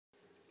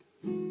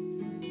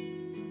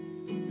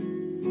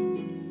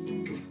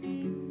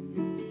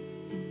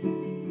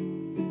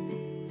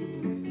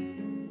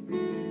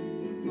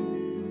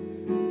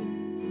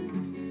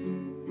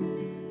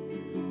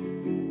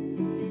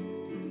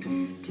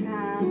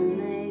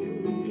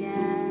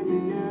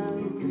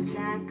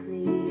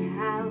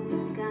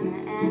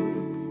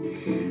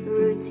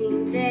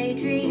fleeting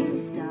daydream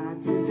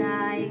starts as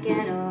I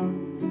get off.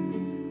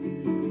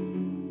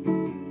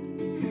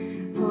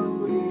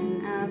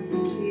 Holding up the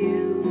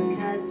queue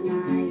because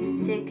my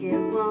ticket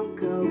won't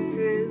go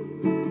through.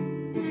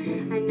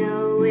 I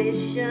know it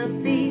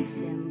should be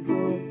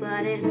simple,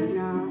 but it's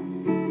not.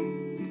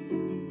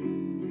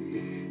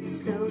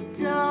 So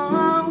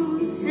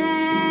don't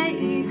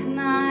take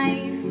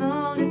my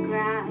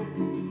photograph,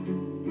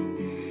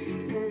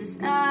 'cause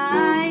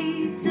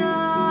I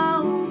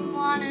don't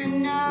wanna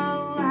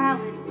know how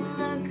it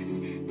looks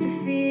to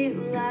feel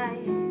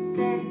like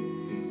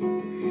this.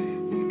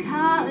 As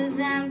cars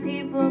and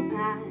people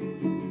pass,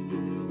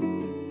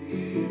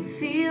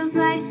 feels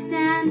like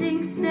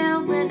standing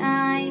still, but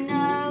I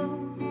know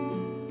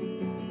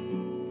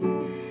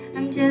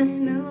I'm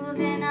just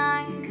moving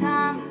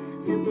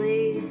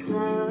uncomfortably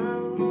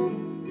slow.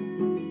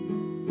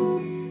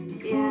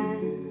 Yeah,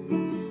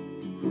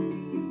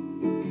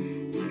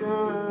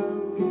 slow.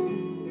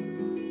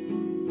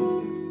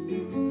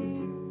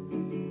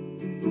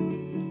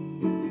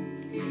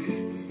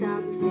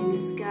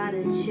 Something's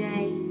gotta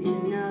change. I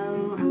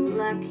know I'm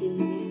lucky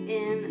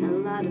in a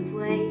lot of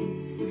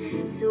ways,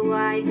 so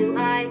why do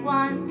I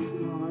want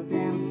more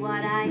than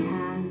what I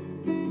have?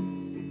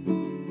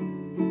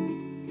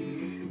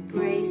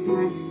 Brace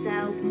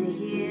myself to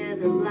hear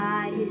the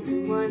lies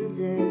and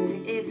wonder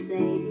if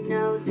they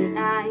know that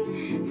I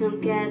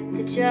don't get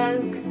the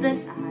jokes, but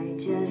I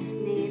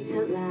just need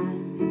to laugh.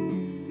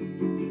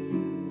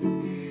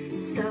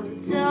 So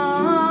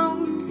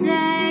don't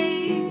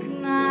take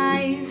my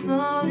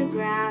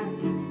photograph,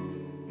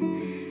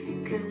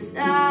 'cause I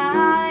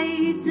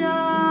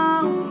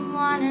don't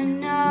wanna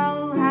know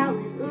how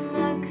it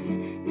looks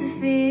to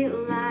feel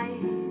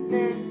like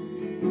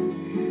this.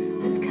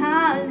 As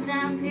cars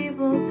and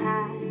people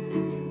pass,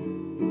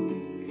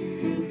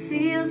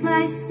 feels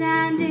like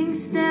standing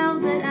still,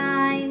 but I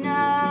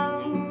know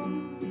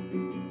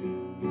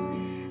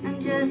I'm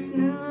just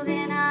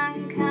moving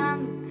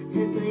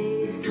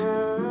uncomfortably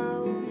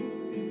slow.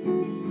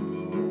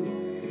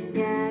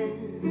 Yeah,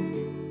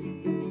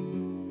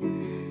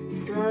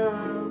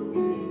 slow.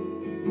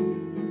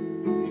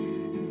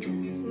 I'm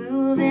just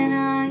moving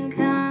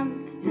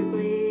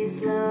uncomfortably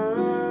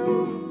slow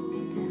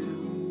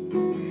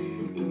down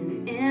in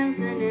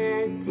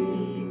infinite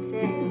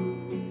detail.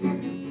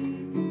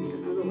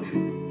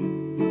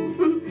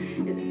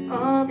 It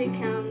all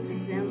becomes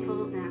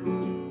simple now.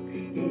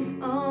 It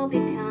all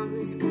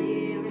becomes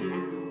clear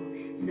now.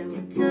 So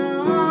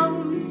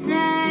don't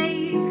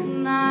take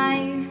my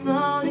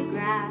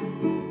photograph,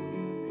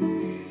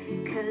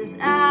 'cause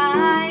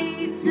I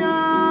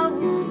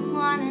don't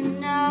wanna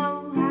know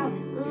how it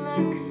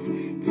looks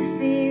to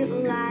feel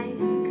like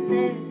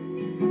this.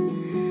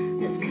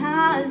 As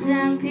cars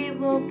and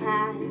people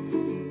pass,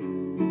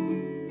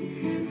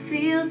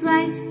 feels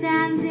like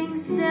standing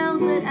still,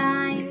 but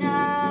I know